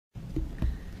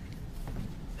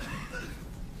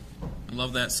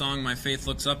love that song, My Faith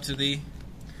Looks Up to Thee.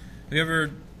 Have you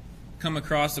ever come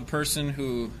across a person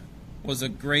who was a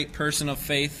great person of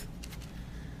faith?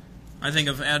 I think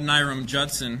of Adoniram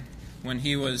Judson when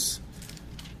he was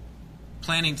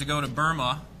planning to go to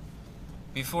Burma.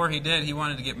 Before he did, he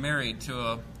wanted to get married to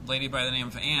a lady by the name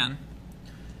of Anne.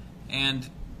 And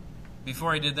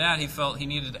before he did that, he felt he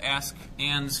needed to ask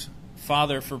Anne's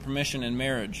father for permission in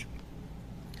marriage.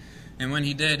 And when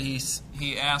he did,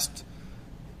 he asked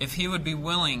if he would be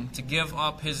willing to give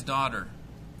up his daughter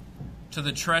to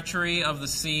the treachery of the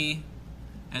sea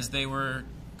as they were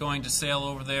going to sail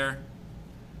over there,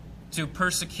 to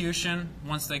persecution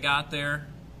once they got there,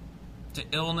 to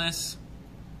illness,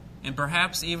 and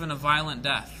perhaps even a violent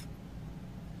death.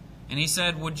 And he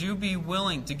said, would you be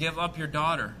willing to give up your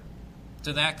daughter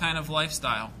to that kind of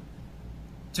lifestyle,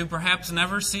 to perhaps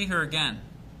never see her again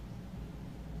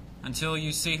until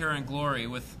you see her in glory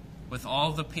with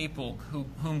all the people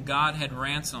whom God had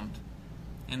ransomed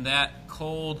in that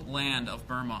cold land of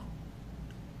Burma?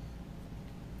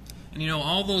 And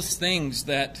all those things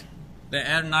that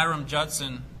Adoniram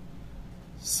Judson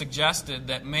suggested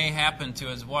that may happen to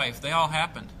his wife, they all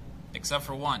happened, except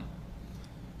for one.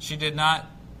 She did not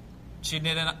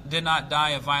die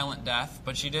a violent death,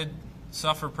 but she did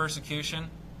suffer persecution.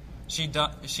 She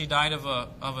died of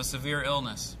a severe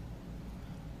illness.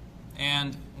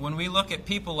 And when we look at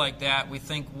people like that, we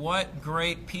think, what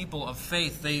great people of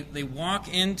faith. They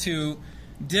walk into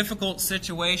difficult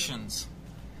situations.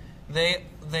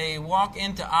 They walk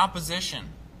into opposition.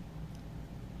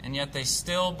 And yet they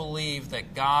still believe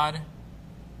that God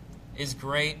is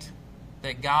great,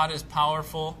 that God is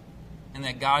powerful, and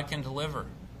that God can deliver.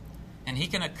 And He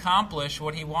can accomplish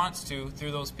what He wants to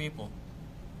through those people.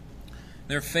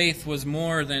 Their faith was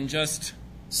more than just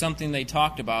something they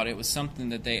talked about. It was something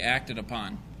that they acted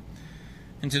upon.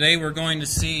 And today we're going to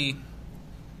see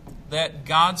that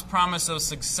God's promise of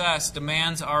success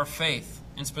demands our faith.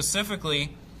 And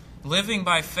specifically, living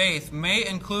by faith may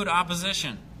include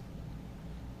opposition.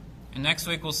 And next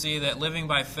week we'll see that living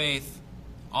by faith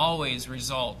always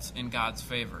results in God's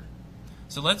favor.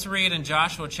 So let's read in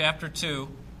Joshua chapter 2.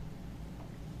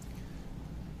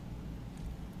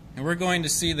 And we're going to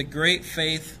see the great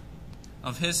faith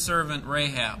of his servant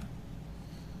Rahab.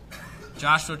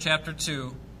 Joshua chapter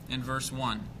 2 and verse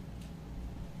 1.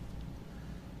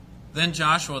 Then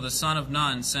Joshua the son of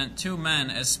Nun sent 2 men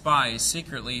as spies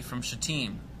secretly from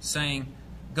Shittim, saying,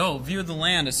 Go, view the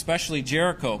land, especially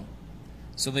Jericho.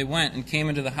 So they went and came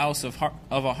into the house of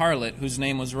a harlot whose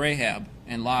name was Rahab,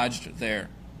 and lodged there.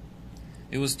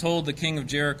 It was told the king of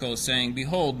Jericho, saying,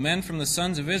 Behold, men from the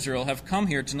sons of Israel have come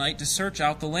here tonight to search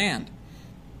out the land.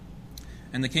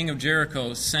 And the king of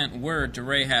Jericho sent word to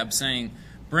Rahab, saying,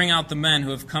 Bring out the men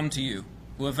who have come to you,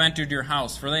 who have entered your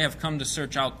house, for they have come to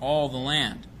search out all the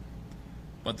land.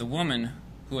 But the woman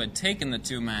who had taken the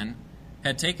 2 men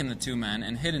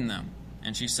and hidden them.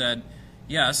 And she said,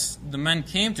 Yes, the men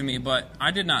came to me, but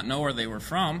I did not know where they were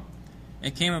from.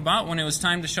 It came about when it was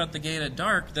time to shut the gate at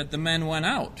dark that the men went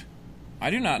out. I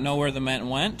do not know where the men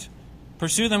went.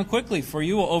 Pursue them quickly, for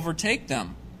you will overtake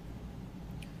them.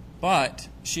 But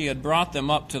she had brought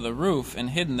them up to the roof and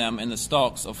hidden them in the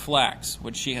stalks of flax,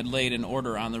 which she had laid in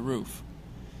order on the roof.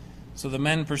 So the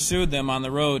men pursued them on the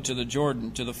road to the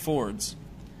Jordan, to the fords.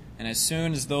 And as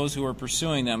soon as those who were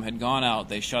pursuing them had gone out,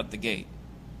 they shut the gate.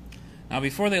 Now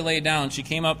before they lay down, she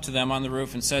came up to them on the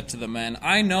roof and said to the men,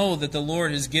 I know that the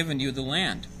Lord has given you the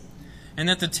land, and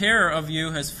that the terror of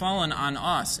you has fallen on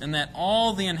us, and that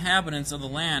all the inhabitants of the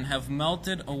land have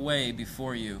melted away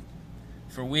before you.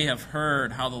 For we have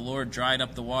heard how the Lord dried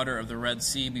up the water of the Red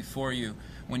Sea before you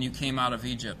when you came out of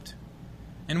Egypt,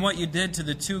 and what you did to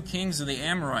the 2 kings of the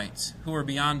Amorites who were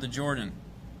beyond the Jordan,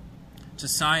 to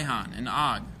Sihon and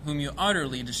Og, whom you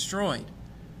utterly destroyed.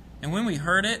 And when we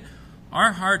heard it,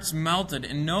 our hearts melted,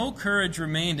 and no courage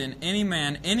remained in any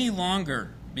man any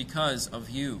longer because of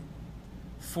you.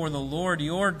 For the Lord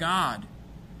your God,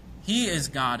 He is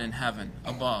God in heaven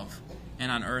above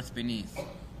and on earth beneath.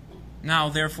 Now,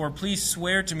 therefore, please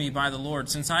swear to me by the Lord,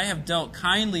 since I have dealt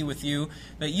kindly with you,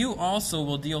 that you also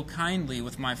will deal kindly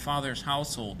with my father's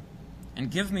household,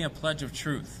 and give me a pledge of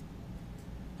truth.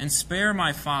 And spare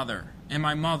my father and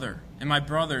my mother and my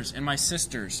brothers and my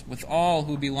sisters with all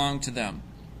who belong to them,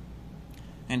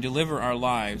 and deliver our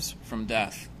lives from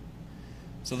death.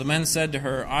 So the men said to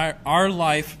her, Our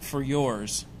life for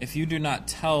yours, if you do not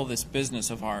tell this business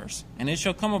of ours. And it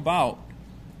shall come about,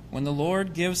 when the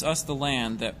Lord gives us the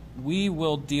land, that we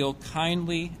will deal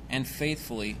kindly and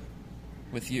faithfully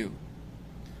with you.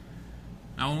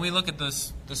 Now when we look at the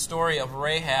story of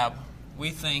Rahab,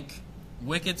 we think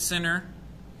wicked sinner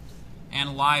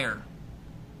and liar.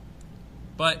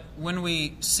 But when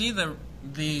we see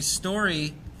the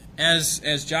story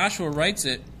as Joshua writes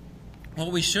it,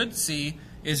 what we should see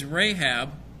is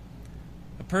Rahab,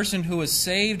 a person who was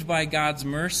saved by God's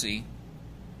mercy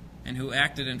and who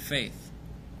acted in faith.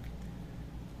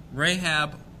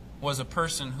 Rahab was a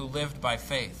person who lived by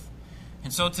faith.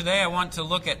 And so today I want to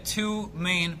look at two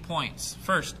main points.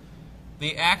 First,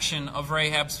 the action of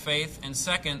Rahab's faith, and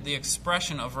second, the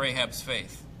expression of Rahab's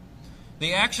faith.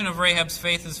 The action of Rahab's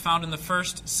faith is found in the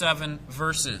first 7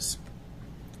 verses.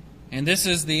 And this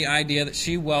is the idea that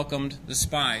she welcomed the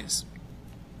spies.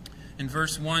 In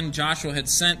verse 1, Joshua had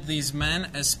sent these men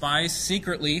as spies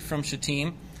secretly from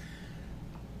Shittim.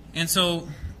 And so,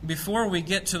 before we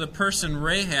get to the person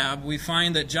Rahab, we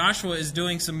find that Joshua is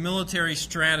doing some military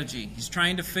strategy. He's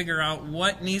trying to figure out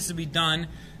what needs to be done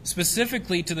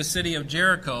specifically to the city of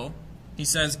Jericho. He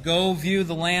says, go view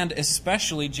the land,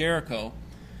 especially Jericho,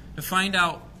 to find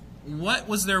out what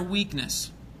was their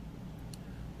weakness.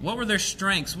 What were their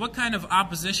strengths? What kind of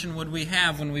opposition would we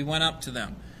have when we went up to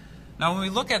them? Now, when we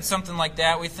look at something like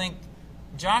that, we think,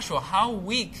 Joshua, how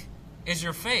weak is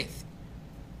your faith?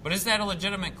 But is that a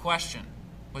legitimate question?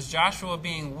 Was Joshua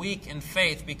being weak in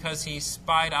faith because he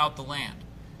spied out the land?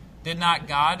 Did not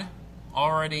God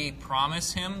already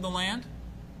promise him the land?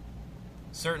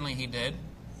 Certainly he did.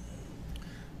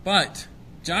 But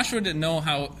Joshua didn't know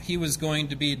how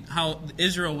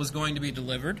Israel was going to be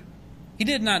delivered. He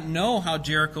did not know how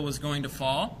Jericho was going to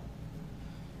fall.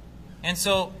 And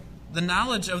so the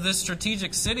knowledge of this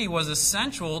strategic city was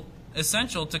essential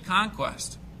to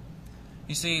conquest.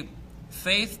 You see,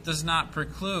 faith does not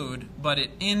preclude, but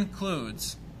it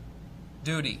includes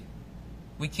duty.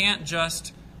 We can't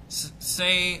just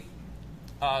say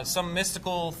some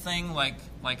mystical thing like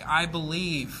I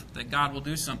believe that God will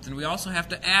do something. We also have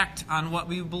to act on what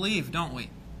we believe, don't we?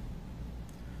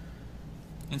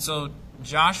 And so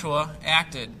Joshua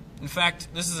acted. In fact,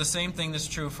 this is the same thing that's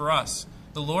true for us.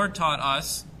 The Lord taught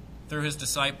us through his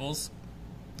disciples,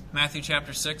 Matthew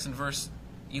chapter 6 and verse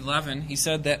 11, he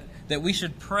said that we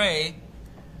should pray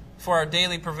for our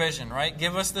daily provision, right?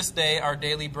 Give us this day our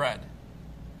daily bread.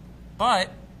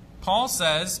 But Paul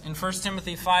says in 1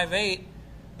 Timothy 5:8,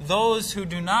 those who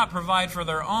do not provide for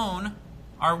their own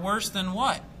are worse than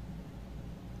what?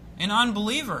 An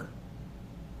unbeliever.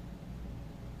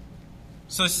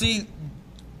 So see,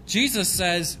 Jesus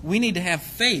says we need to have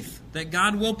faith that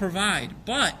God will provide.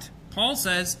 But Paul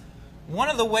says one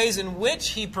of the ways in which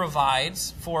he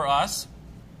provides for us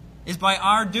is by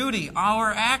our duty,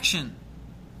 our action.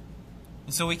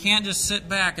 And so we can't just sit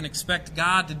back and expect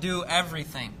God to do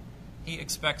everything. He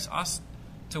expects us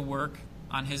to work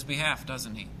on his behalf,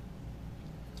 doesn't he?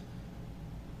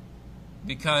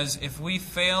 Because if we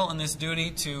fail in this duty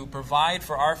to provide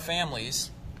for our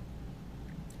families,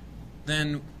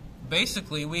 then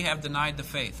basically we have denied the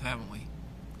faith, haven't we?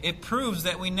 It proves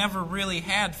that we never really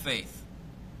had faith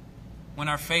when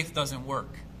our faith doesn't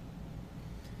work.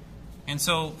 And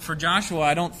so for Joshua,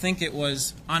 I don't think it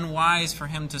was unwise for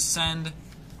him to send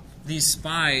these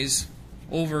spies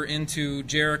over into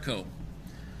Jericho.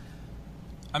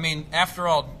 I mean, after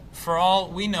all, for all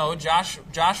we know,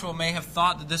 Joshua may have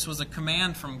thought that this was a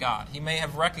command from God. He may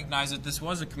have recognized that this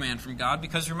was a command from God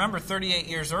because remember, 38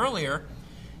 years earlier,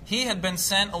 he had been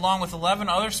sent along with 11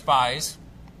 other spies,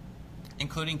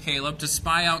 including Caleb, to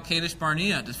spy out Kadesh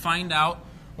Barnea, to find out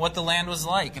what the land was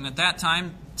like. And at that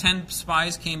time, 10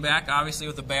 spies came back, obviously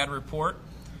with a bad report,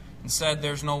 and said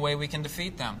there's no way we can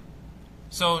defeat them.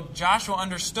 So Joshua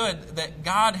understood that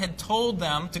God had told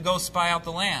them to go spy out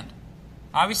the land.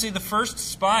 Obviously, the first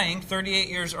spying 38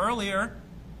 years earlier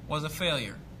was a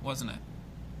failure, wasn't it?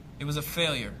 It was a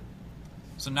failure.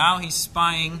 So now he's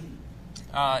spying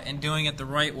and doing it the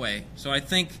right way. So I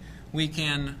think we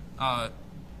can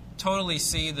totally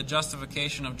see the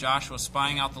justification of Joshua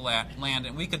spying out the land,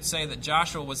 and we could say that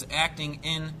Joshua was acting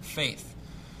in faith.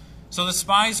 So the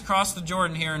spies crossed the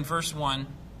Jordan here in verse 1,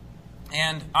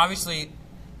 and obviously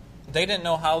they didn't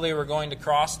know how they were going to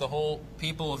cross. The whole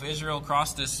people of Israel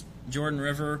crossed this Jordan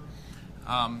River.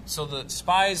 So the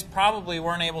spies probably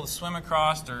weren't able to swim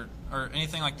across or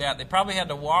anything like that. They probably had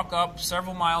to walk up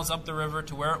several miles up the river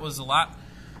to where it was a lot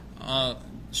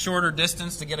shorter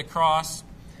distance to get across.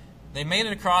 They made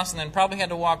it across and then probably had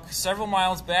to walk several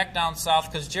miles back down south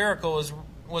because Jericho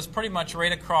was pretty much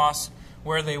right across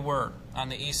where they were on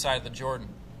the east side of the Jordan.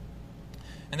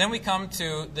 And then we come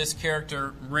to this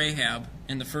character Rahab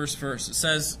in the first verse. It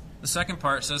says, the second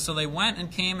part says, so they went and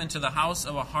came into the house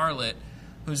of a harlot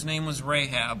whose name was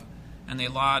Rahab, and they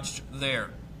lodged there.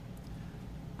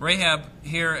 Rahab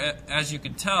here, as you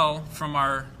can tell from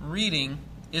our reading,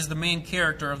 is the main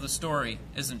character of the story,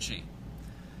 isn't she?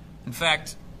 In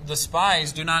fact, the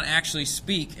spies do not actually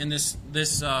speak in this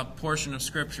portion of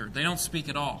Scripture. They don't speak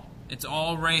at all. It's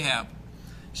all Rahab.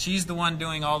 She's the one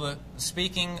doing all the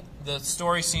speaking. The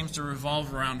story seems to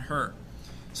revolve around her.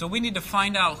 So we need to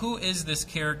find out, who is this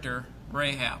character,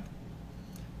 Rahab?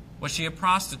 Was she a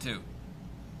prostitute?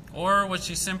 Or was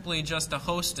she simply just a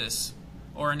hostess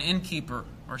or an innkeeper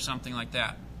or something like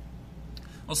that?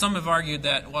 Well, some have argued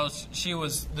that, well,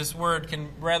 this word can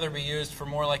rather be used for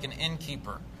more like an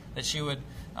innkeeper, that she would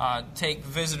take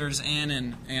visitors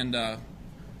in and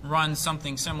run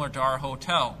something similar to our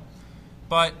hotel.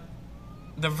 But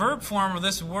the verb form of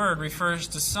this word refers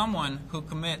to someone who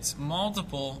commits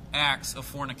multiple acts of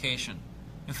fornication.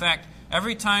 In fact,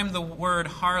 every time the word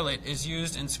harlot is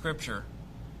used in Scripture,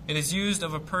 it is used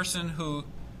of a person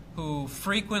who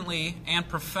frequently and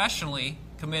professionally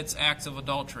commits acts of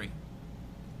adultery.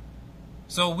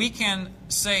 So we can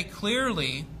say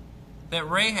clearly that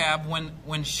Rahab,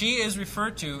 when she is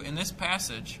referred to in this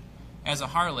passage as a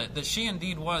harlot, that she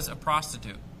indeed was a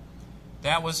prostitute.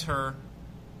 That was her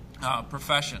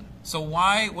profession. So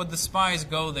why would the spies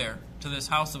go there, to this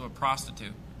house of a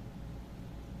prostitute?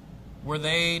 Were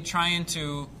they trying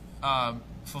to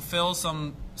fulfill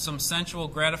some sensual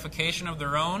gratification of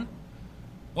their own?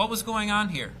 What was going on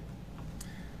here?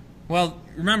 Well,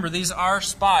 remember, these are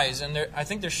spies, and I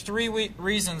think there's three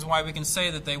reasons why we can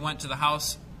say that they went to the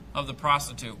house of the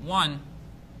prostitute. One,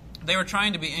 they were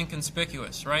trying to be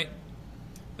inconspicuous, right?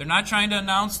 They're not trying to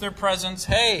announce their presence.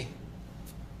 Hey,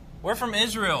 we're from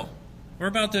Israel. We're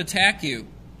about to attack you.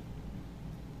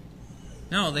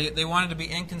 No, they wanted to be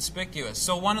inconspicuous.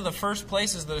 So one of the first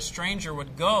places that a stranger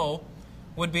would go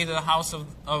would be to the house of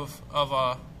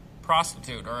a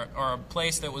prostitute, or a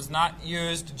place that was not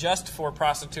used just for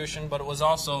prostitution, but it was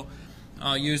also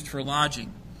used for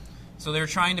lodging. So they were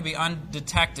trying to be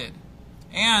undetected.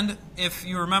 And if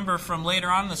you remember from later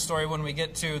on in the story, when we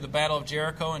get to the Battle of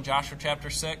Jericho in Joshua chapter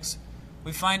 6,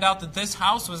 we find out that this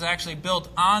house was actually built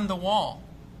on the wall.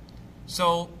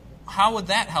 So how would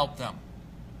that help them?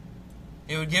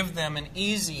 It would give them an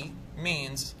easy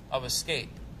means of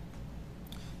escape.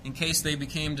 In case they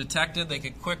became detected, they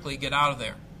could quickly get out of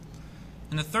there.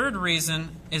 And the third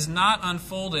reason is not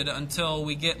unfolded until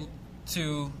we get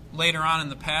to later on in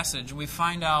the passage. We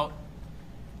find out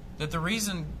that the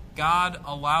reason God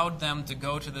allowed them to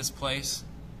go to this place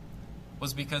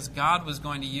was because God was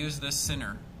going to use this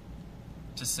sinner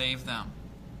to save them,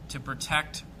 to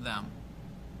protect them.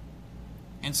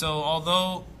 And so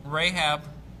although Rahab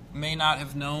may not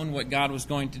have known what God was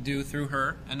going to do through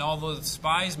her, and although the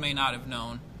spies may not have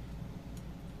known,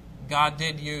 God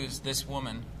did use this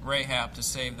woman, Rahab, to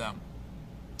save them.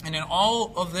 And in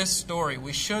all of this story,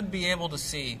 we should be able to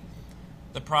see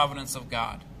the providence of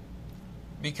God.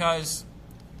 Because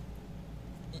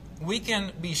we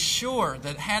can be sure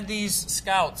that had these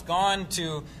scouts gone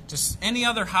to any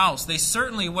other house, they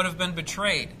certainly would have been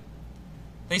betrayed.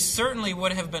 They certainly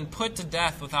would have been put to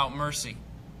death without mercy.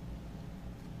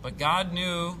 But God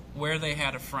knew where they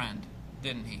had a friend,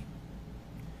 didn't He?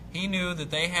 He knew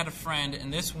that they had a friend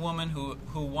in this woman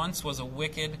who once was a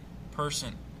wicked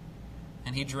person,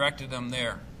 and He directed them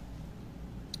there.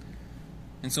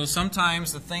 And so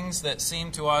sometimes the things that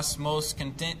seem to us most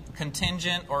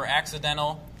contingent or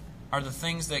accidental are the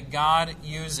things that God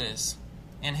uses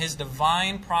in His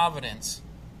divine providence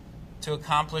to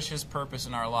accomplish His purpose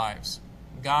in our lives.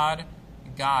 God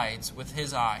guides with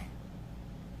His eye,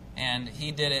 and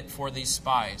He did it for these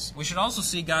spies. We should also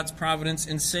see God's providence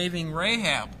in saving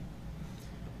Rahab.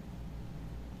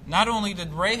 Not only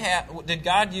did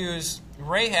God use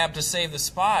Rahab to save the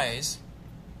spies,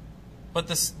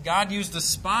 but God used the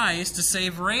spies to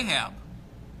save Rahab.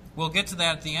 We'll get to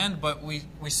that at the end, but we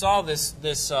saw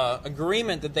this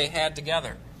agreement that they had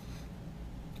together.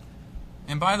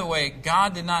 And by the way,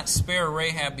 God did not spare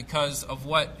Rahab because of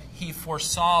what He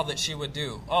foresaw that she would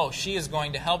do. Oh, she is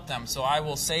going to help them, so I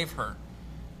will save her.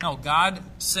 No, God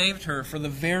saved her for the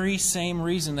very same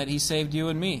reason that He saved you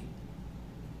and me.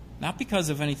 Not because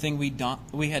of anything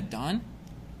we had done,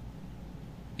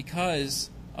 because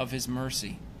of His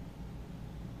mercy.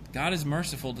 God is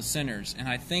merciful to sinners, and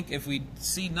I think if we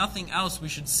see nothing else, we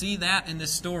should see that in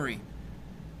this story.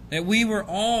 That we were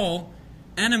all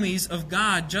enemies of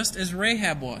God, just as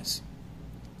Rahab was,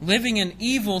 living in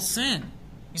evil sin.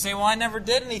 You say, well, I never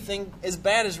did anything as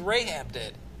bad as Rahab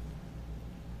did.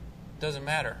 Doesn't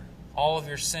matter. All of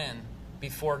your sin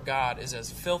before God is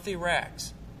as filthy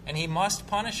rags, and He must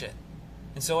punish it.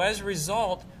 And so as a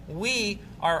result, we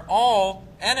are all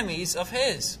enemies of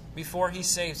His before He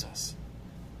saves us.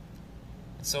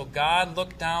 And so God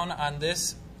looked down on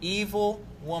this evil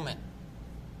woman,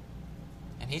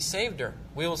 and He saved her.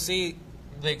 We will see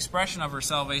the expression of her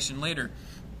salvation later.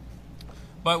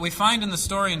 But we find in the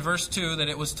story in verse 2 that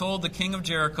it was told the king of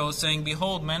Jericho, saying,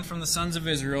 "Behold, men from the sons of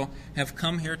Israel have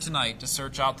come here tonight to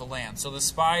search out the land." So the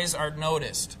spies are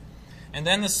noticed. And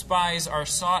then the spies are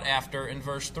sought after in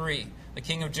verse 3. The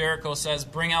king of Jericho says,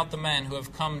 "Bring out the men who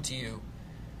have come to you,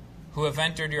 who have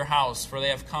entered your house, for they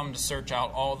have come to search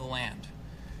out all the land."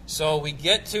 So we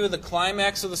get to the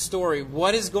climax of the story.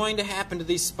 What is going to happen to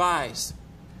these spies?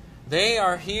 They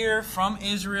are here from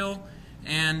Israel,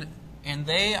 and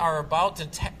they are about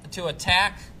to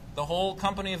attack. The whole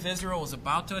company of Israel was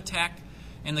about to attack,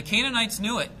 and the Canaanites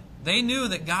knew it. They knew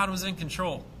that God was in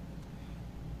control.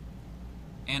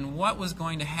 And what was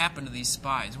going to happen to these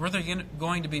spies? Were they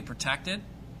going to be protected,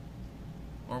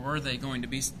 or were they going to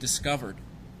be discovered?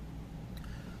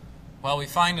 Well, we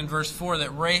find in verse 4 that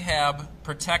Rahab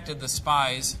protected the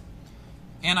spies.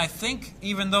 And I think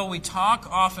even though we talk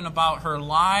often about her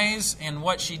lies and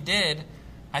what she did,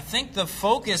 I think the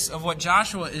focus of what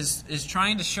Joshua is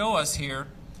trying to show us here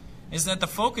is that the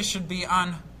focus should be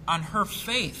on her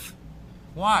faith.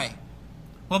 Why?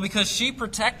 Well, because she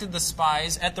protected the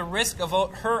spies at the risk of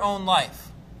her own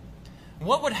life.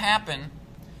 What would happen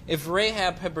if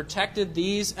Rahab had protected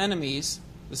these enemies,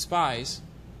 the spies,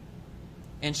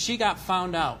 and she got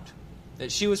found out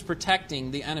that she was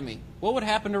protecting the enemy? What would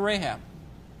happen to Rahab?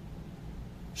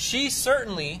 She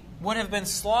certainly would have been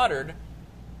slaughtered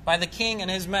by the king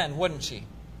and his men, wouldn't she?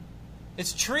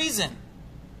 It's treason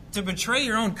to betray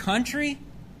your own country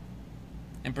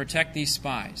and protect these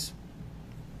spies.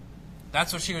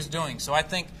 That's what she was doing. So I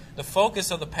think the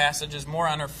focus of the passage is more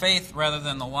on her faith rather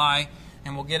than the lie,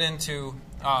 and we'll get into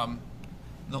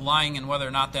the lying and whether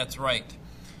or not that's right.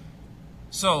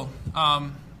 So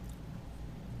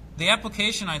the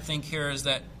application, I think, here is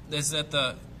that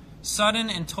the sudden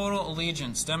and total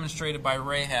allegiance demonstrated by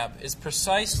Rahab is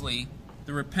precisely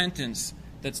the repentance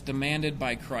that's demanded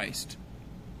by Christ.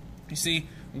 You see,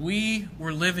 we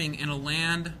were living in a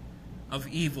land of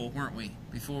evil, weren't we,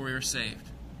 before we were saved?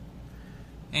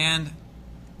 And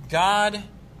God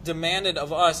demanded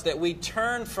of us that we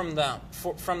turn from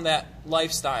that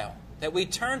lifestyle, that we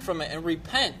turn from it and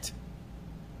repent.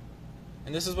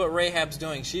 And this is what Rahab's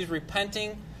doing. She's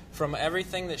repenting from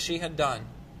everything that she had done.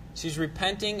 She's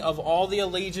repenting of all the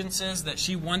allegiances that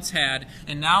she once had,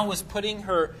 and now was putting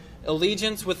her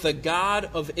allegiance with the God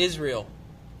of Israel.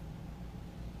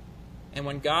 And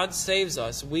when God saves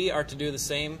us, we are to do the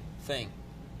same thing.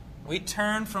 We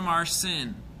turn from our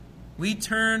sin. We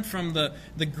turn from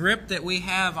the grip that we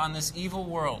have on this evil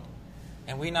world,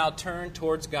 and we now turn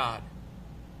towards God.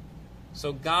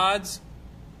 So God's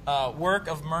work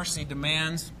of mercy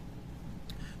demands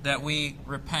that we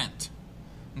repent.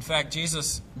 In fact,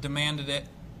 Jesus demanded it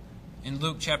in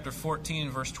Luke chapter 14,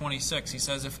 verse 26. He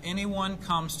says, "If anyone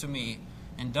comes to me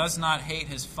and does not hate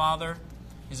his father,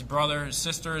 his brother, his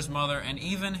sister, his mother, and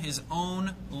even his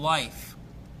own life,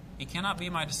 he cannot be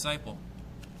my disciple."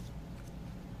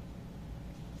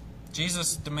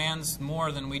 Jesus demands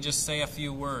more than we just say a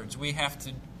few words. We have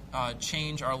to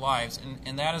change our lives.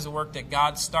 And that is a work that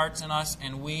God starts in us,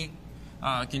 and we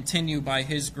continue by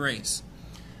His grace.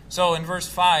 So in verse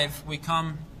 5, we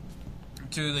come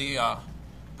to the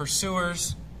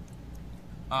pursuers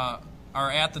are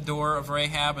at the door of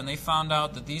Rahab, and they found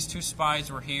out that these two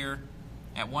spies were here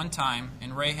at one time,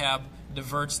 and Rahab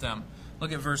diverts them.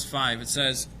 Look at verse 5. It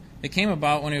says, "It came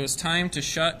about when it was time to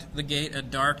shut the gate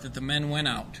at dark that the men went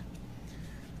out."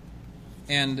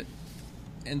 And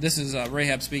this is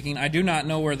Rahab speaking. "I do not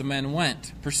know where the men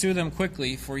went. Pursue them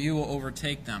quickly, for you will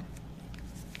overtake them."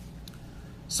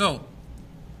 So,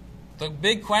 the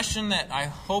big question that I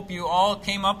hope you all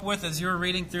came up with as you were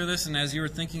reading through this and as you were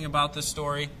thinking about this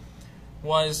story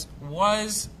was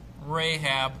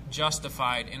Rahab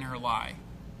justified in her lie?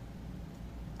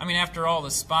 I mean, after all,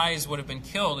 the spies would have been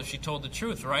killed if she told the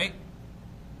truth, right?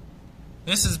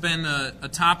 This has been a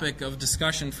topic of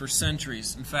discussion for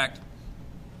centuries. In fact,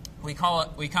 we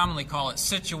commonly call it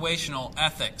situational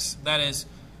ethics. That is,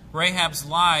 Rahab's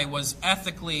lie was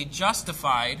ethically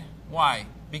justified. Why?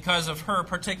 Because of her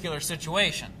particular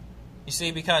situation. You see,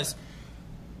 because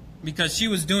she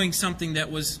was doing something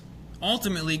that was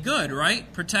ultimately good,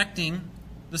 right? Protecting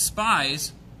the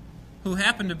spies who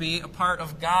happened to be a part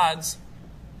of God's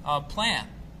plan.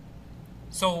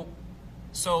 So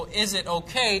is it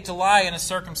okay to lie in a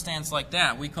circumstance like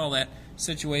that? We call that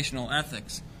situational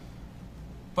ethics.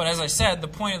 But as I said, the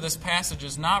point of this passage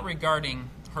is not regarding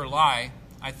her lie.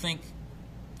 I think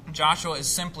Joshua is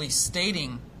simply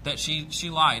stating that she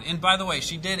lied. And by the way,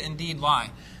 she did indeed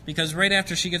lie. Because right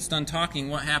after she gets done talking,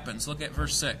 what happens? Look at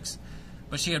verse 6.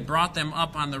 "But she had brought them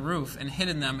up on the roof and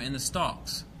hidden them in the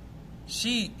stalks."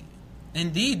 She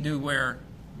indeed do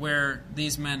where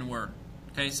these men were.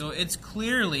 Okay, so it's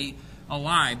clearly a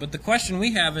lie. But the question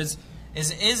we have is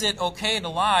it okay to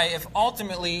lie if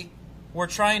ultimately we're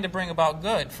trying to bring about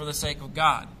good for the sake of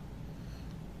God?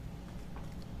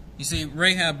 You see,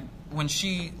 Rahab, when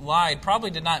she lied, probably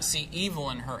did not see evil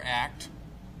in her act.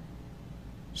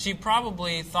 She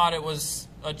probably thought it was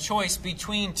a choice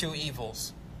between two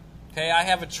evils. Okay, I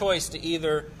have a choice to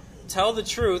either tell the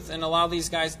truth and allow these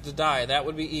guys to die. That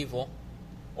would be evil.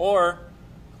 Or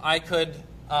I could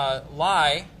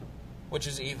lie, which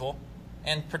is evil,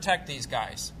 and protect these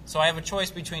guys. So I have a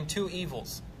choice between two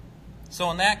evils.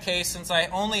 So in that case, since I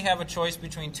only have a choice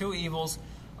between two evils,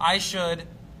 I should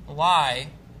lie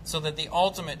so that the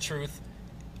ultimate truth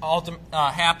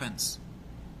happens.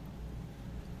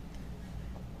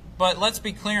 But let's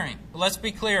be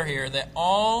clear here that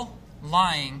all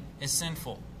lying is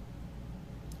sinful.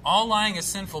 All lying is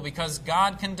sinful because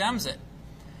God condemns it.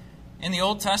 In the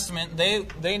Old Testament,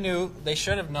 they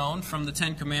should have known from the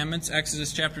Ten Commandments,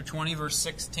 Exodus chapter 20, verse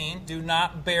 16, do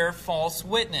not bear false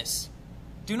witness.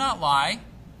 Do not lie.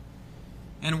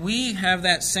 And we have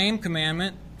that same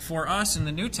commandment for us in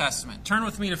the New Testament. Turn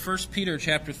with me to 1 Peter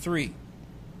chapter 3.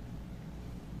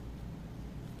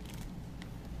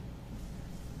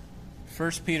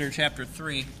 1 Peter chapter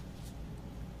 3.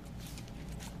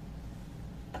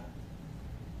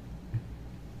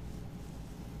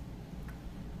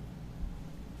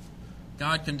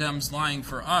 God condemns lying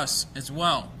for us as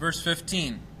well. Verse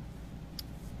 15.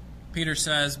 Peter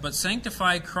says, "But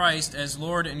sanctify Christ as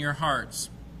Lord in your hearts,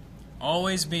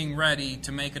 always being ready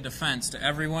to make a defense to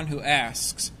everyone who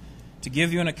asks, to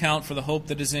give you an account for the hope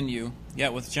that is in you,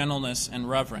 yet with gentleness and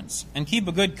reverence. And keep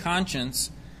a good conscience,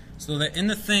 so that in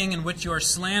the thing in which you are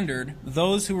slandered,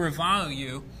 those who revile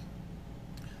your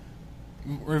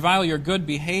good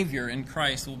behavior in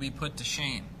Christ will be put to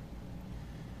shame."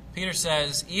 Peter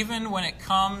says, even when it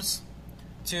comes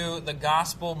to the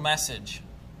gospel message,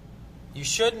 you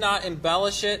should not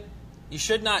embellish it, you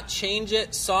should not change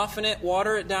it, soften it,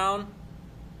 water it down.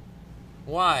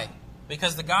 Why?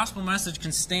 Because the gospel message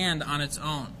can stand on its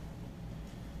own.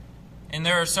 And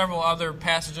there are several other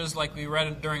passages, like we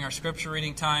read during our scripture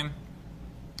reading time,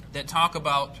 that talk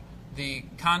about the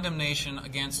condemnation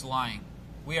against lying.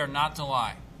 We are not to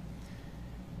lie.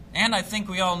 And I think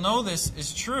we all know this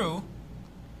is true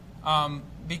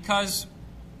because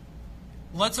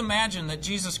let's imagine that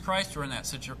Jesus Christ were in that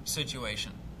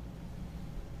situation.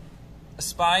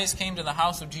 Spies came to the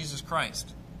house of Jesus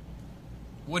Christ.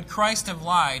 Would Christ have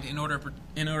lied in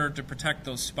order to protect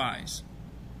those spies?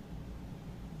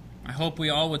 I hope we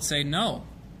all would say no.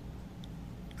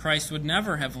 Christ would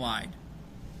never have lied.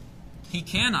 He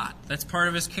cannot. That's part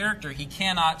of his character. He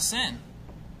cannot sin.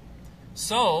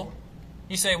 So,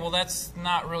 you say, well, that's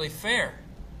not really fair.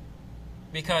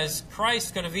 Because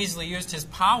Christ could have easily used his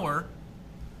power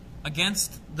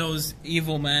against those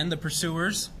evil men, the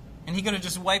pursuers, and he could have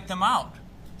just wiped them out.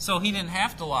 So he didn't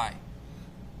have to lie.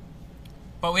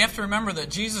 But we have to remember that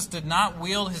Jesus did not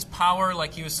wield his power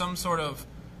like he was some sort of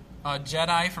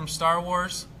Jedi from Star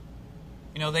Wars.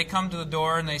 You know, they come to the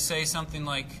door and they say something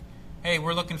like, "Hey,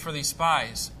 we're looking for these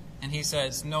spies." And he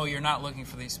says, "No, you're not looking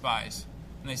for these spies."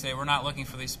 And they say, "We're not looking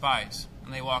for these spies."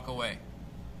 And they walk away.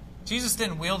 Jesus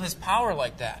didn't wield his power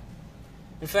like that.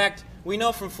 In fact, we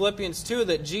know from Philippians 2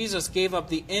 that Jesus gave up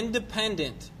the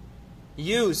independent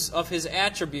use of his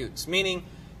attributes, meaning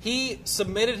he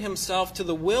submitted himself to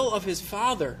the will of his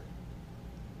Father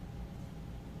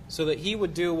so that he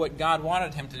would do what God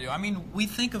wanted him to do. I mean, we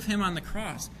think of him on the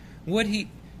cross.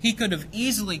 He could have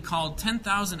easily called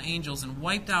 10,000 angels and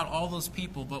wiped out all those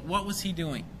people, but what was he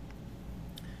doing?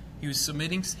 He was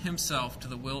submitting himself to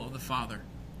the will of the Father.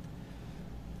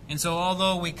 And so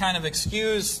although we kind of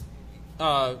excuse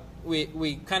that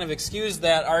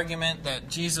argument that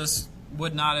Jesus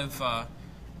would not have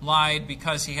lied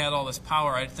because he had all this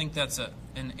power, I think that's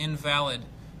an invalid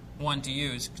one to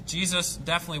use. Jesus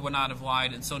definitely would not have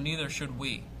lied, and so neither should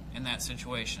we in that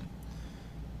situation.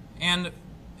 And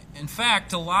in fact,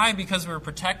 to lie because we were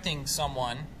protecting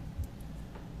someone,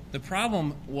 the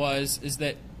problem is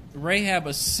that Rahab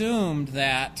assumed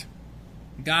that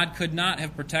God could not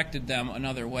have protected them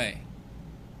another way.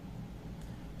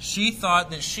 She thought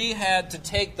that she had to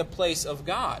take the place of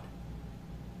God.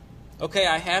 Okay,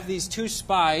 I have these two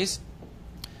spies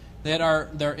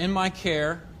they're in my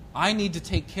care. I need to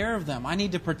take care of them. I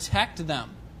need to protect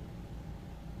them.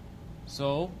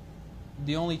 So,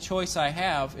 the only choice I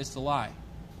have is to lie.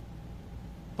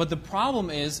 But the problem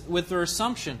is with her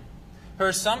assumption. Her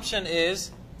assumption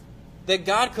is that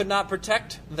God could not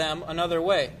protect them another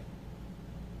way.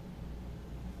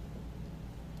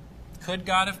 Could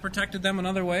God have protected them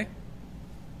another way?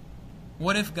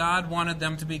 What if God wanted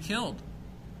them to be killed?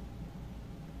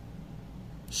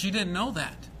 She didn't know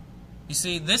that. You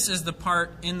see, this is the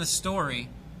part in the story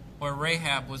where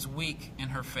Rahab was weak in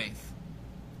her faith.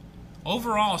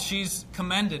 Overall, she's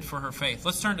commended for her faith.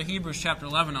 Let's turn to Hebrews chapter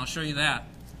 11. I'll show you that.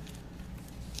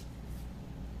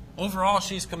 Overall,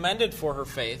 she's commended for her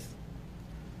faith.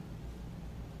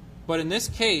 But in this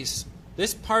case,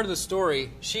 this part of the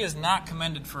story, she is not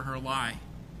commended for her lie.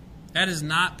 That is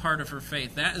not part of her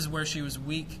faith. That is where she was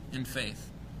weak in faith.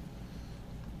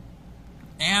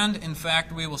 And, in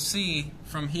fact, we will see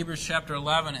from Hebrews chapter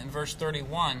 11 and verse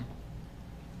 31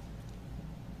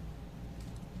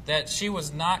 that she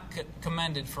was not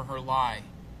commended for her lie.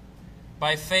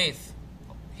 By faith,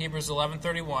 Hebrews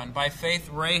 11:31, by faith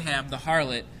Rahab the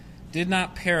harlot did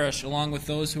not perish along with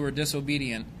those who were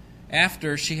disobedient,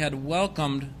 after she had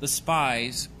welcomed the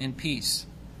spies in peace.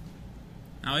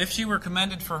 Now, if she were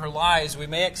commended for her lies, we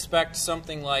may expect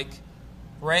something like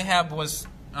Rahab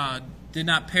did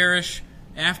not perish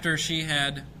after she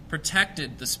had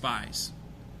protected the spies.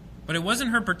 But it wasn't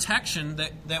her protection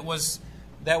that was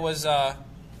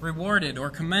rewarded or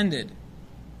commended.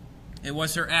 It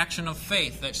was her action of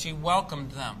faith, that she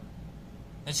welcomed them,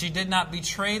 that she did not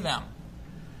betray them.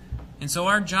 And so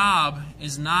our job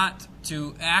is not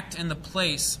to act in the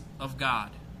place of God.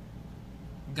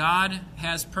 God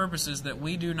has purposes that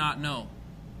we do not know.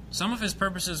 Some of His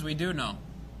purposes we do know.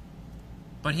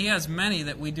 But He has many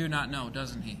that we do not know,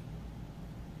 doesn't He?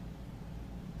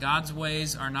 God's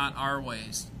ways are not our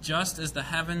ways. Just as the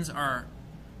heavens are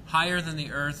higher than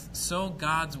the earth, so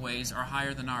God's ways are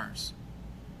higher than ours.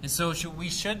 And so we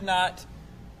should not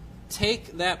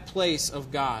take that place of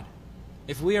God.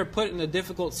 If we are put in a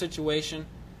difficult situation,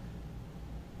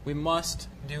 we must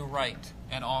do right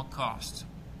at all costs.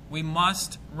 We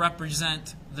must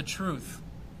represent the truth.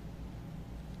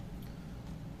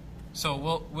 So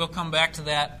we'll come back to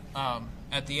that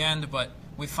at the end, but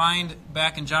we find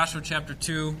back in Joshua chapter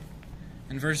 2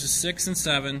 in verses 6 and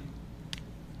 7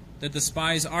 that the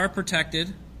spies are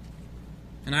protected,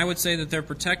 and I would say that they're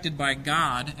protected by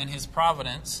God and His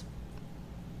providence.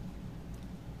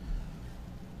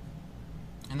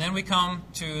 And then we come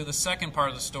to the second part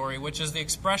of the story, which is the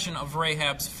expression of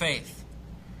Rahab's faith.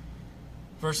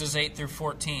 Verses 8 through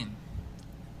 14.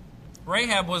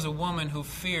 Rahab was a woman who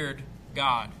feared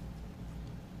God.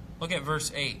 Look at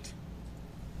verse 8.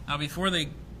 Now before they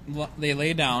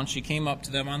lay down, she came up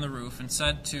to them on the roof and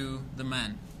said to the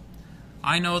men,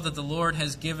 I know that the Lord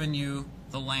has given you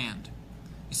the land.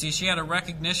 You see, she had a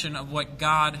recognition of what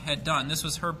God had done. This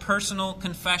was her personal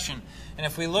confession. And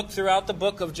if we look throughout the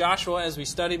book of Joshua, as we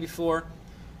studied before,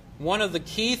 one of the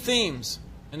key themes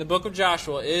in the book of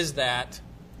Joshua is that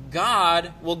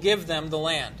God will give them the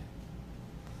land.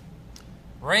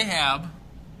 Rahab,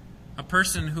 a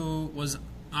person who was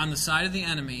on the side of the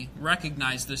enemy,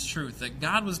 recognized this truth, that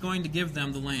God was going to give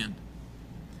them the land.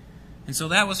 And so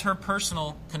that was her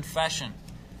personal confession.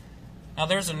 Now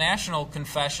there's a national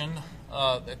confession,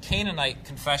 the Canaanite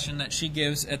confession that she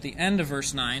gives at the end of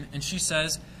verse 9, and she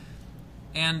says,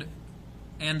 and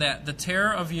that the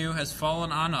terror of you has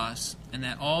fallen on us, and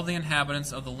that all the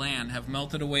inhabitants of the land have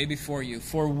melted away before you.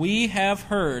 For we have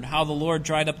heard how the Lord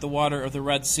dried up the water of the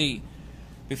Red Sea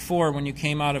before when you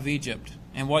came out of Egypt,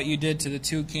 and what you did to the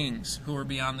 2 kings who were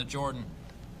beyond the Jordan.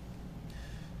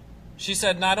 She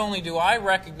said, not only do I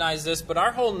recognize this, but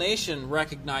our whole nation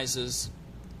recognizes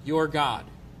your God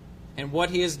and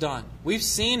what He has done. We've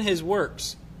seen His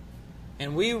works,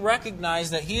 and we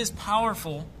recognize that He is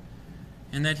powerful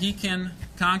and that He can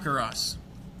conquer us.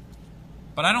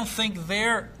 But I don't think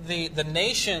the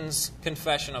nation's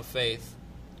confession of faith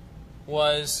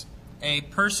was a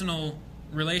personal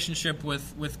relationship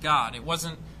with God. It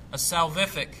wasn't a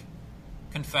salvific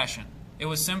confession. It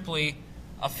was simply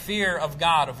a fear of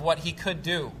God, of what He could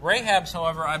do. Rahab's,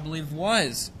 however, I believe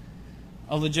was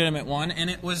a legitimate one, and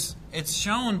it's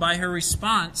shown by her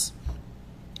response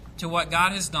to what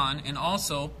God has done, and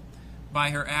also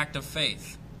by her act of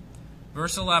faith.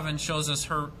 Verse 11 shows us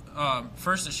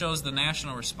first it shows the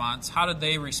national response. How did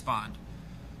they respond?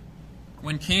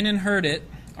 When Canaan heard it,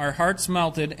 our hearts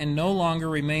melted, and no longer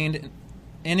remained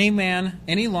any man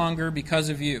any longer because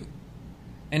of you.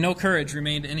 And no courage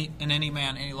remained in any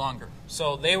man any longer.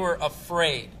 So they were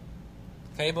afraid.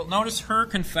 Okay, but notice her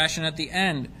confession at the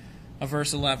end of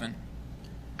verse 11.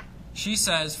 She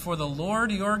says, for the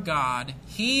Lord your God,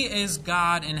 He is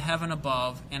God in heaven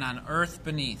above and on earth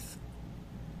beneath.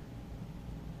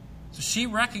 So she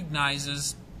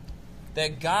recognizes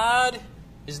that God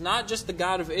is not just the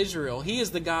God of Israel. He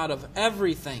is the God of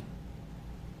everything.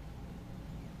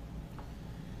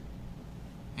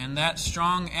 And that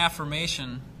strong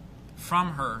affirmation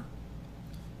from her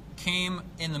came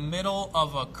in the middle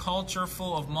of a culture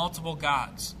full of multiple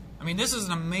gods. I mean, this is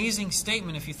an amazing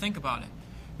statement if you think about it.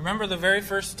 Remember the very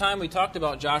first time we talked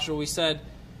about Joshua, we said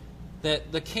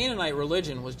that the Canaanite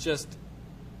religion was just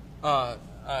a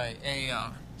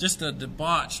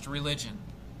debauched religion.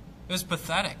 It was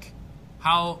pathetic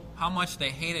how much they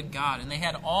hated God. And they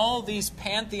had all these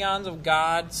pantheons of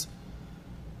gods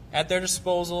at their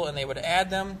disposal, and they would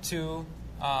add them to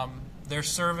their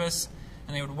service,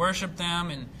 and they would worship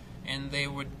them, and they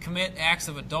would commit acts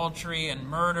of adultery and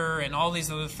murder and all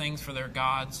these other things for their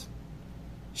gods.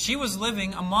 She was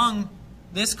living among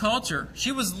this culture.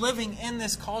 She was living in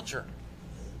this culture.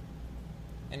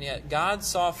 And yet God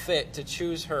saw fit to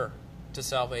choose her to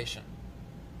salvation.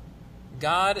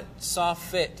 God saw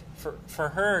fit for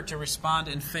her to respond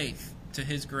in faith to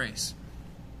His grace.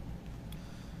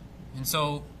 And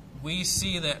so we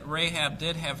see that Rahab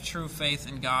did have true faith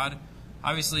in God,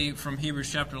 obviously from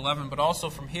Hebrews chapter 11, but also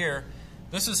from here.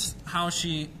 This is how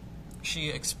she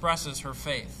expresses her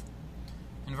faith.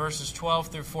 In verses 12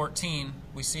 through 14,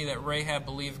 we see that Rahab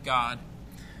believed God.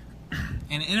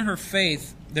 And in her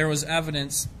faith, there was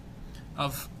evidence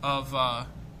of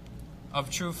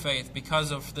true faith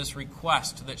because of this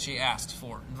request that she asked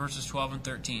for in verses 12 and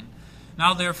 13.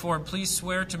 Now therefore, please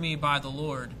swear to me by the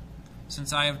Lord,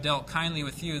 since I have dealt kindly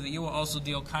with you, that you will also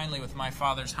deal kindly with my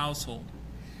father's household.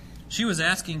 She was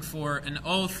asking for an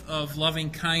oath of loving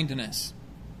kindness,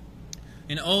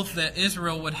 an oath that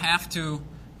Israel would have to,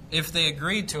 if they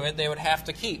agreed to it, they would have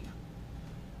to keep.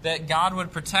 That God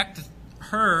would protect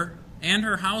her and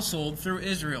her household through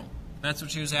Israel. That's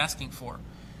what she was asking for.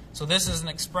 So this is an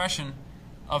expression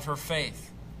of her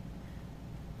faith.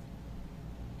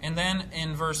 And then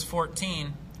in verse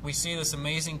 14, we see this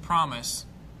amazing promise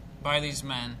by these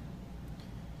men.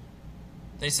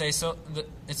 It says,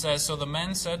 so the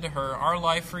men said to her, our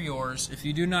life for yours, if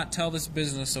you do not tell this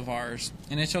business of ours,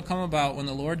 and it shall come about when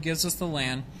the Lord gives us the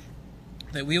land,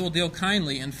 that we will deal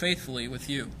kindly and faithfully with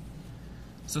you.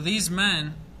 So these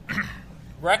men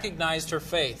recognized her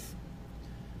faith.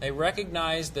 They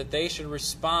recognized that they should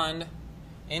respond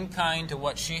in kind to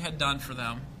what she had done for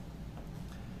them.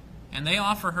 And they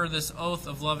offer her this oath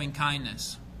of loving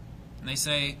kindness. And they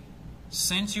say,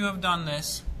 since you have done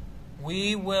this,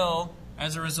 we will,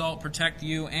 as a result, protect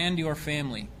you and your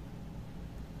family.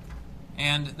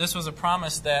 And this was a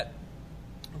promise that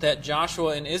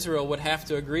Joshua and Israel would have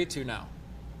to agree to now,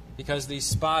 because these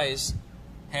spies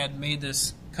had made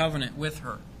this covenant with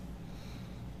her.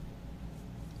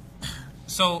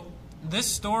 So this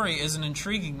story is an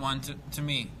intriguing one to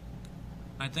me.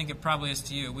 I think it probably is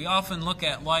to you. We often look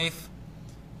at life,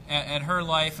 at her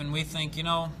life, and we think,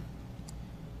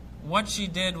 what she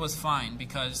did was fine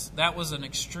because that was an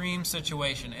extreme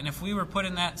situation. And if we were put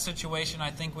in that situation,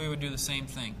 I think we would do the same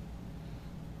thing.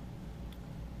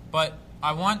 But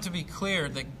I want to be clear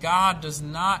that God does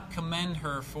not commend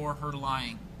her for her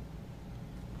lying.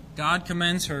 God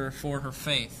commends her for her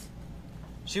faith.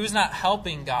 She was not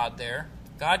helping God there.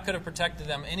 God could have protected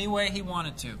them any way He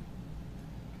wanted to.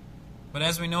 But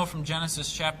as we know from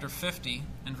Genesis chapter 50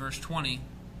 and verse 20,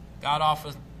 God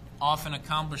often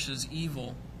accomplishes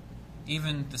evil,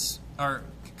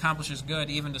 accomplishes good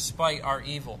even despite our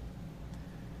evil.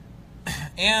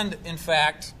 And in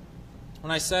fact,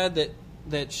 when I said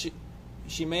that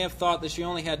she may have thought that she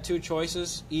only had two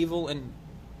choices, evil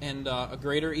and a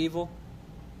greater evil,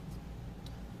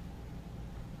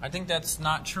 I think that's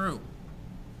not true.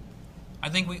 I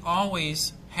think we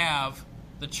always have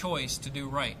the choice to do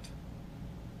right.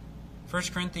 1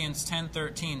 Corinthians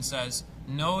 10:13 says,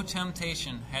 no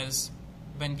temptation has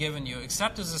been given you,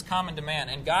 except as is common to man.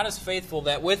 And God is faithful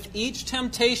that with each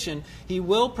temptation, He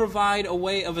will provide a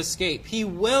way of escape. He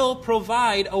will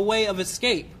provide a way of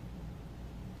escape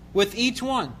with each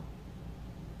one.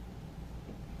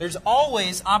 There's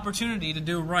always opportunity to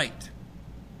do right.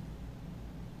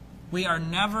 We are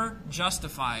never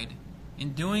justified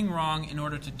in doing wrong in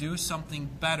order to do something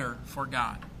better for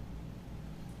God.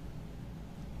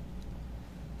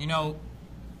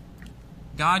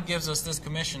 God gives us this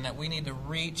commission that we need to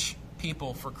reach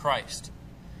people for Christ.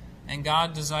 And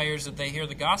God desires that they hear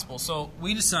the gospel. So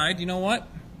we decide, you know what?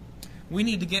 We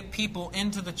need to get people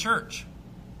into the church.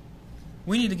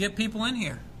 We need to get people in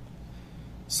here.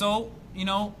 So,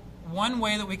 one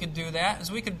way that we could do that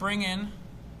is we could bring in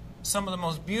some of the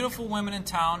most beautiful women in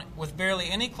town with barely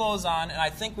any clothes on, and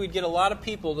I think we'd get a lot of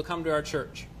people to come to our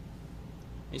church.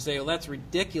 You say, well, that's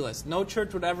ridiculous. No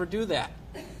church would ever do that.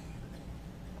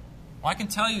 Well, I can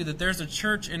tell you that there's a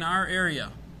church in our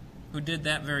area who did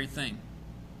that very thing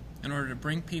in order to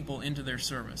bring people into their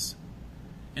service.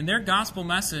 And their gospel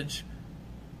message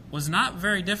was not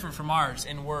very different from ours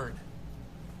in word.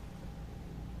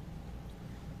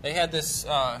 They had this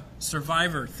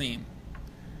Survivor theme.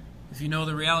 If you know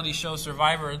the reality show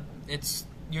Survivor, it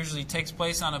usually takes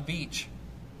place on a beach.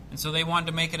 And so they wanted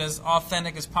to make it as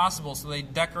authentic as possible. So they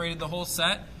decorated the whole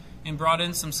set and brought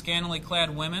in some scantily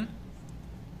clad women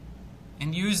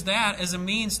and used that as a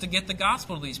means to get the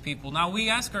gospel to these people. Now we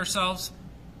ask ourselves,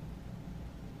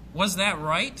 was that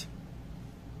right?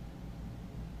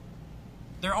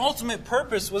 Their ultimate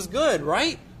purpose was good,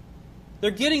 right?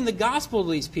 They're getting the gospel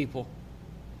to these people.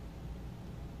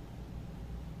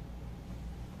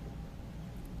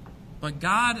 But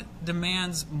God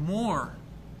demands more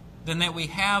than that we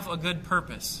have a good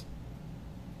purpose.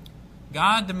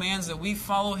 God demands that we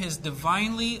follow His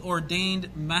divinely ordained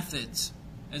methods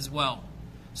as well.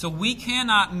 So we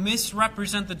cannot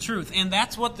misrepresent the truth. And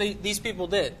that's what these people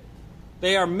did.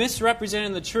 They are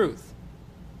misrepresenting the truth.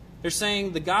 They're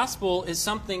saying the gospel is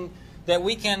something that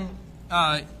we can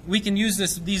use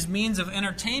these means of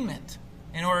entertainment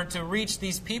in order to reach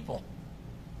these people.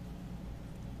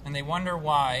 And they wonder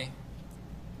why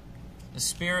the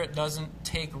Spirit doesn't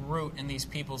take root in these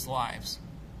people's lives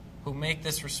who make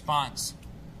this response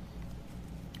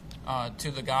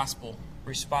to the gospel.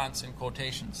 Response in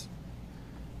quotations.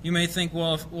 You may think,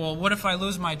 well, what if I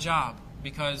lose my job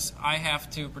because I have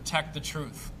to protect the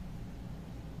truth?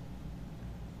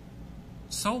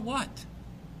 So what?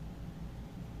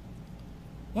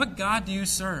 What God do you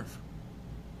serve?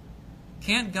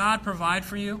 Can't God provide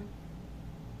for you?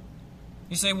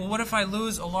 You say, well, what if I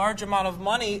lose a large amount of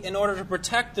money in order to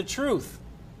protect the truth?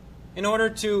 In order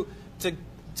to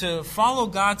follow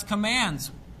God's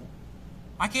commands?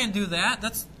 I can't do that.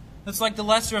 That's like the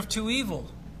lesser of two evils.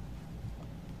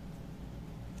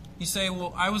 You say,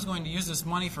 well, I was going to use this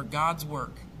money for God's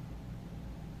work.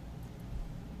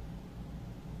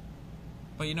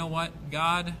 But you know what?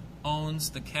 God owns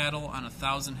the cattle on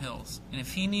 1,000 hills. And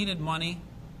if He needed money,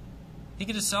 He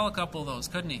could just sell a couple of those,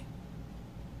 couldn't He?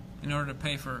 In order to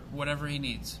pay for whatever He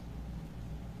needs.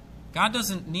 God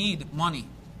doesn't need money.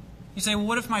 You say, well,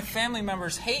 what if my family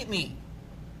members hate me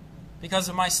because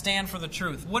of my stand for the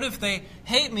truth? What if they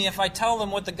hate me if I tell them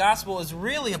what the gospel is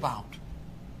really about?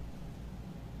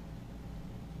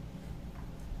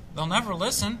 They'll never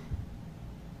listen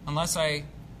unless I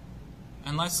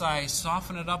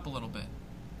soften it up a little bit.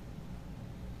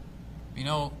 You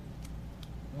know,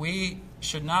 we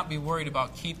should not be worried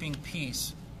about keeping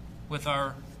peace with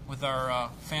our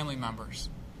family members.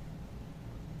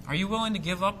 Are you willing to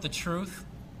give up the truth,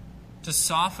 to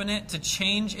soften it, to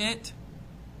change it,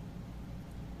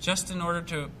 just in order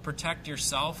to protect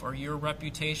yourself or your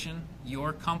reputation,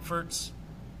 your comforts?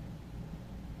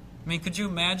 I mean, could you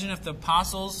imagine if the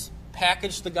apostles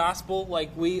packaged the gospel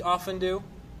like we often do?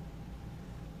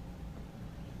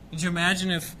 Could you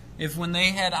imagine if when they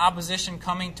had opposition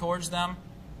coming towards them,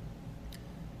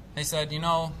 they said, you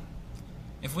know,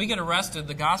 if we get arrested,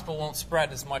 the gospel won't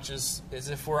spread as much as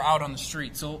if we're out on the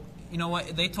street. So, you know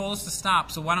what? They told us to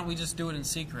stop, so why don't we just do it in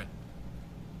secret?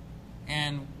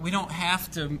 And we don't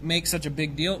have to make such a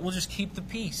big deal. We'll just keep the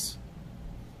peace.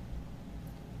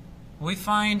 We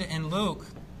find in Luke,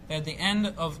 at the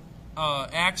end of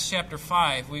Acts chapter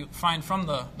 5, we find from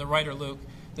the writer Luke,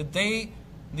 that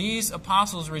these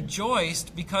apostles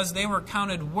rejoiced because they were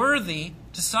counted worthy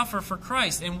to suffer for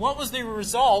Christ. And what was the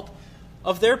result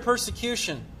of their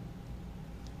persecution?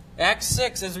 Acts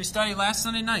 6, as we studied last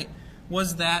Sunday night,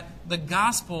 was that the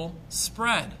gospel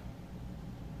spread.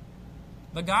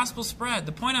 The gospel spread.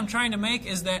 The point I'm trying to make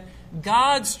is that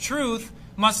God's truth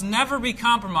must never be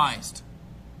compromised,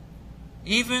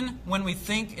 even when we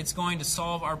think it's going to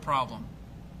solve our problem.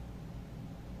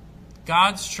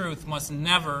 God's truth must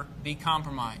never be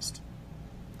compromised.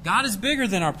 God is bigger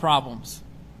than our problems.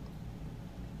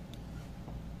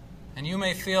 And you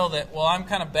may feel that, well, I'm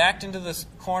kind of backed into this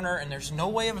corner and there's no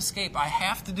way of escape. I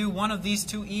have to do one of these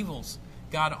two evils.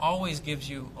 God always gives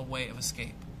you a way of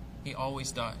escape. He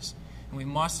always does. And we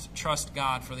must trust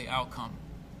God for the outcome.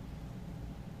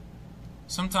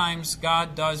 Sometimes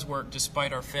God does work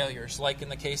despite our failures, like in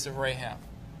the case of Rahab.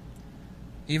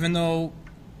 Even though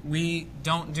we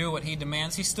don't do what He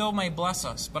demands, He still may bless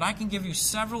us. But I can give you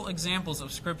several examples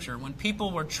of Scripture when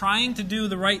people were trying to do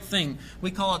the right thing. We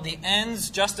call it the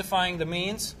ends justifying the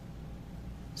means.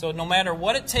 So no matter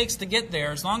what it takes to get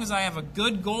there, as long as I have a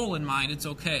good goal in mind, it's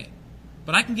okay.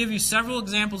 But I can give you several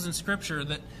examples in Scripture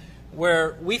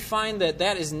where we find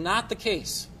that is not the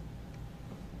case.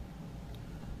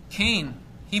 Cain,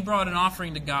 he brought an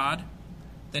offering to God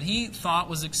that he thought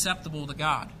was acceptable to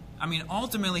God. I mean,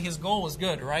 ultimately his goal was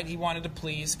good, right? He wanted to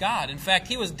please God. In fact,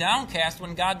 he was downcast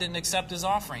when God didn't accept his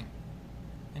offering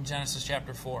in Genesis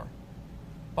chapter 4.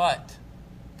 But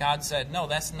God said, no,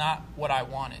 that's not what I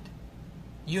wanted.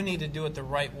 You need to do it the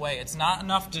right way. It's not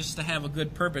enough just to have a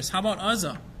good purpose. How about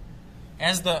Uzzah?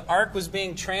 As the ark was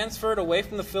being transferred away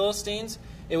from the Philistines,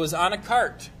 it was on a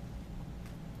cart.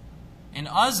 And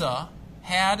Uzzah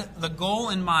had the goal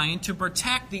in mind to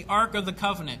protect the Ark of the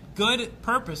Covenant. Good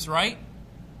purpose, right?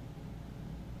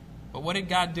 But what did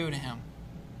God do to him?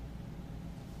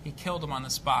 He killed him on the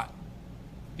spot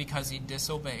because he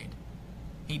disobeyed.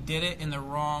 He did it in the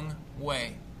wrong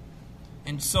way.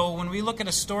 And so when we look at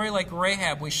a story like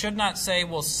Rahab, we should not say,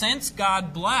 well, since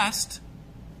God blessed,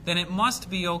 then it must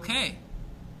be okay.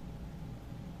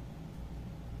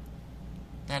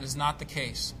 That is not the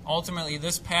case. Ultimately,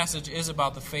 this passage is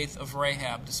about the faith of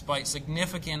Rahab, despite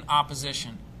significant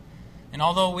opposition. And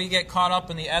although we get caught up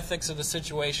in the ethics of the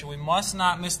situation, we must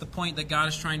not miss the point that God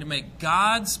is trying to make.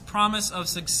 God's promise of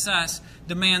success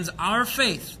demands our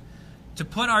faith to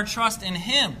put our trust in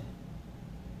Him,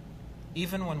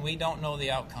 even when we don't know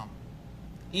the outcome.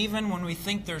 Even when we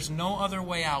think there's no other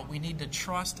way out, we need to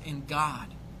trust in God,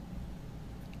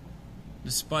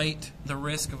 despite the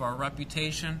risk of our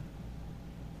reputation,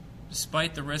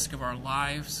 despite the risk of our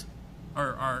lives,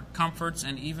 or our comforts,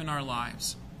 and even our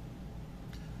lives.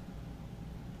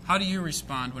 How do you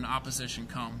respond when opposition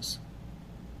comes?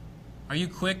 Are you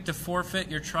quick to forfeit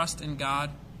your trust in God?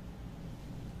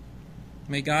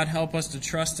 May God help us to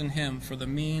trust in Him for the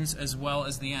means as well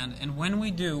as the end. And when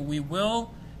we do, we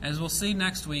will, as we'll see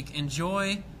next week,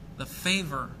 enjoy the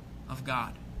favor of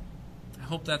God. I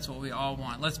hope that's what we all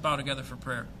want. Let's bow together for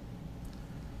prayer.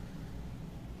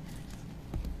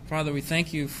 Father, we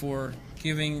thank you for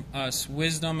giving us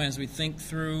wisdom as we think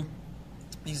through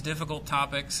these difficult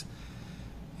topics.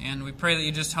 And we pray that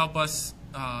you just help us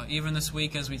even this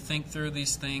week as we think through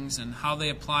these things and how they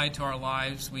apply to our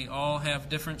lives. We all have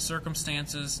different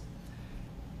circumstances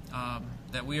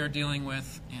that we are dealing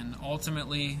with. And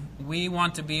ultimately, we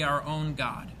want to be our own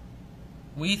God.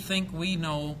 We think we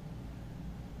know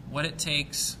what it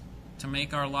takes to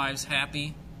make our lives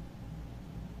happy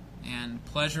and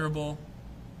pleasurable.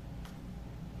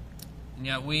 And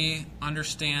yet we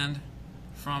understand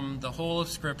from the whole of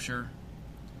Scripture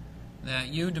that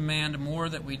you demand more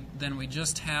than we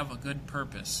just have a good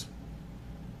purpose.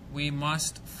 We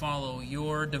must follow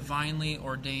your divinely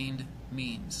ordained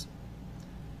means.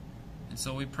 And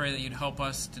so we pray that you'd help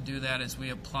us to do that as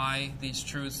we apply these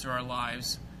truths to our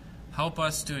lives. Help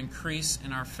us to increase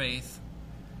in our faith,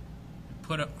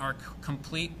 put our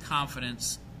complete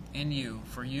confidence in you,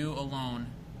 for you alone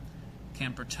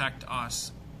can protect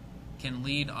us, can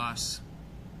lead us,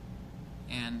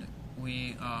 and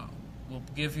we will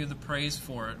give you the praise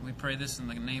for it. We pray this in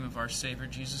the name of our Savior,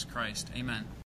 Jesus Christ. Amen.